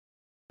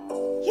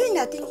You're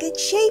not in good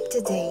shape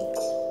today.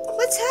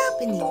 What's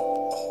happening?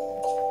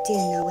 Do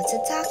you know what's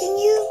attacking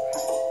you?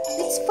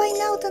 Let's find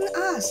out and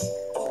ask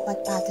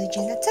what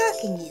pathogen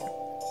attacking you.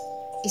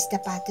 Is the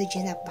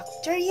pathogen a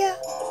bacteria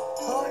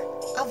or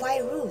a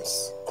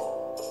virus?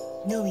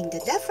 Knowing the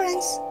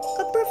difference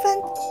could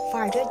prevent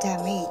further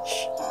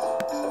damage.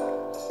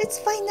 Let's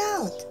find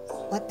out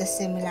what the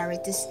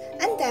similarities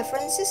and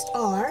differences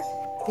are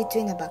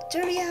between a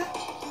bacteria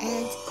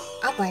and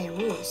a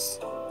virus.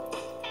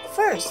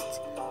 First,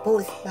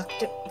 both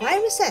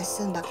viruses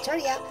and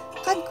bacteria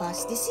can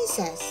cause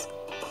diseases.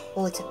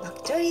 Both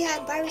bacteria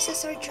and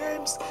viruses are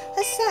germs.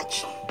 As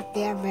such,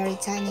 they are very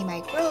tiny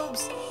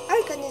microbes,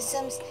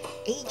 organisms,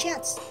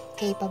 agents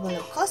capable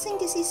of causing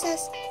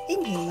diseases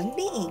in human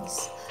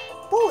beings.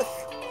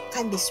 Both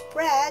can be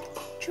spread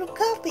through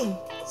coughing,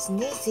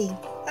 sneezing,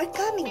 or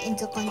coming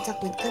into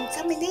contact with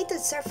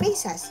contaminated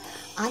surfaces,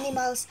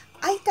 animals,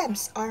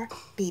 items, or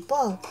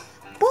people.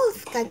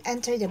 Both can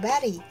enter the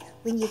body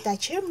when you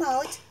touch your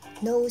mouth,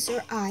 nose,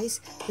 or eyes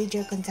with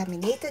your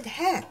contaminated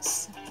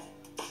hands.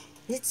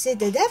 Let's see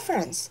the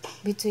difference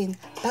between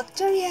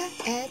bacteria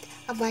and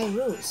a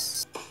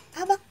virus.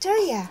 A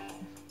bacteria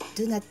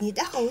do not need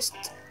a host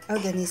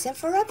organism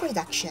for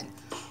reproduction,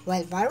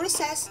 while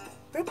viruses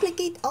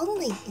replicate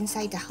only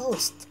inside the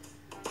host.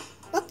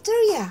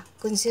 Bacteria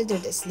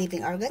considered as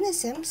living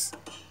organisms,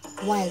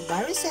 while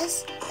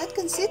viruses not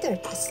considered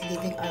as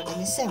living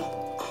organism.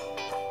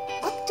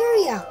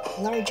 Bacteria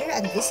larger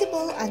and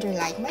visible under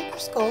light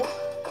microscope,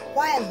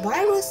 while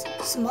virus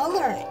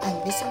smaller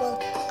and visible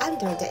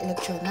under the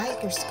electron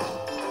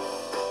microscope.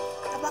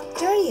 A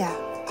bacteria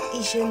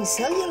is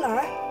unicellular,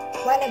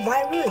 while a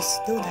virus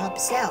don't have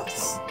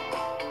cells.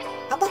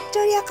 A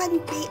bacteria can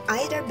be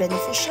either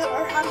beneficial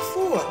or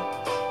harmful,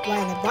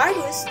 while a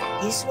virus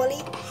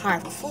usually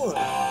harmful.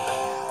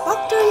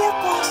 Bacteria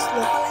cause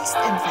localized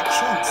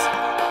infections,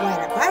 while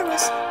a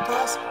virus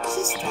cause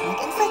systemic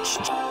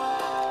infection.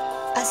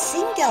 A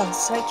single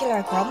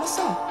circular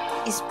chromosome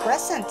is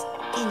present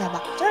in a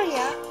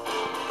bacteria,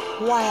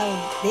 while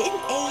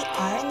DNA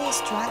RNA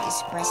strand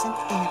is present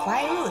in a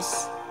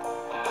virus.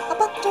 A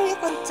bacteria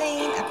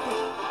contains a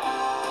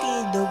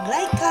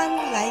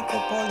peptidoglycan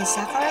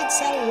lipopolysaccharide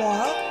cell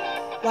wall,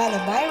 while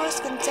a virus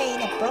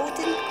contains a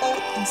protein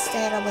coat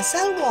instead of a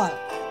cell wall.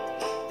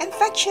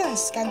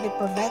 Infections can be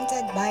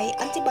prevented by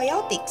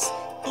antibiotics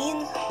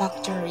in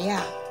bacteria,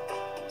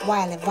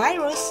 while a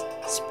virus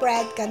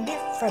spread can be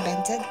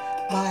prevented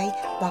by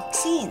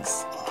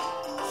vaccines.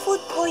 Food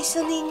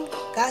poisoning,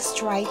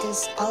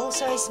 gastritis,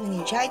 ulcers,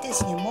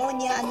 meningitis,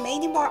 pneumonia, and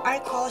many more are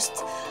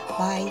caused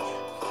by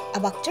a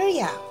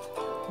bacteria,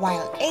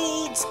 while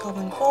AIDS,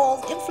 common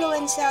cold,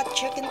 influenza,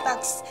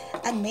 chickenpox,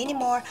 and many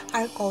more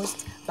are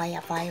caused by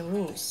a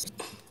virus.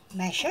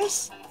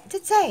 Measures to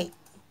take.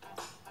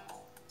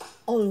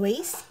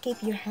 Always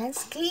keep your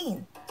hands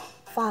clean.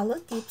 Follow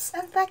tips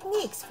and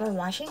techniques for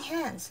washing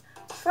hands.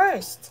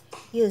 First,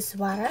 use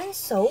water and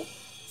soap.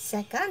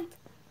 Second,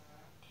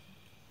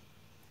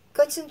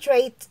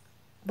 concentrate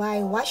by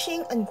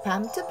washing on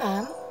palm to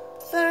palm.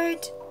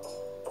 Third,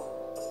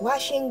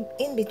 washing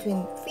in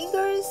between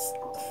fingers.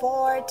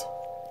 Fourth,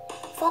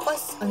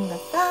 focus on the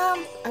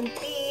thumb and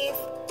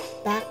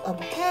fifth, back of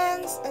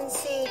hands. And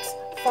sixth,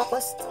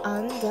 focus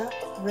on the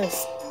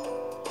wrist.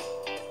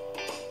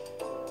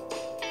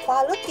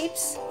 Follow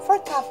tips for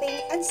coughing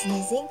and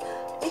sneezing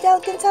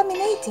without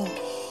contaminating.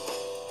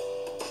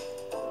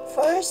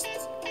 First,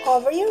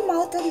 cover your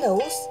mouth and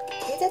nose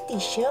with a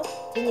tissue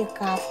when you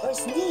cough or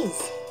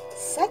sneeze.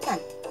 Second,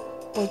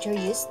 put your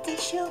used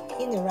tissue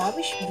in the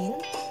rubbish bin.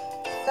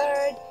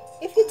 Third,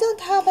 if you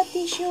don't have a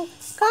tissue,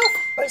 cough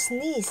or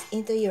sneeze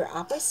into your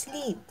upper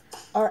sleeve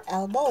or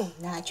elbow,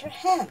 not your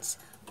hands.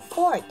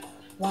 Fourth,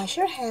 wash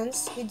your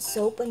hands with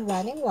soap and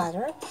running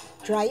water.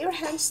 Dry your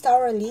hands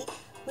thoroughly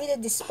with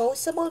a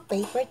disposable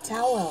paper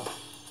towel.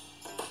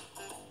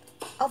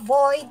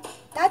 Avoid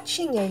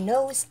touching your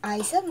nose,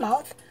 eyes, and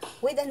mouth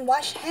with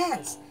unwashed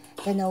hands.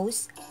 The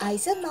nose,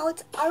 eyes, and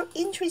mouth are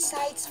entry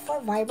sites for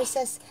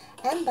viruses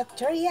and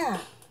bacteria.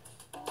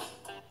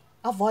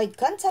 Avoid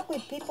contact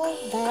with people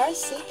that are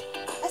sick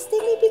as they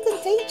may be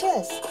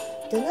contagious.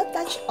 Do not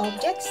touch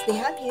objects they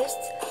have used,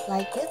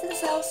 like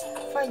utensils,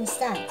 for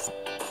instance.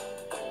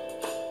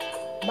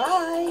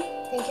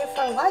 Bye! Thank you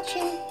for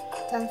watching.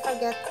 Don't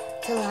forget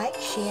to like,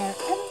 share,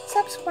 and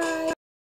subscribe.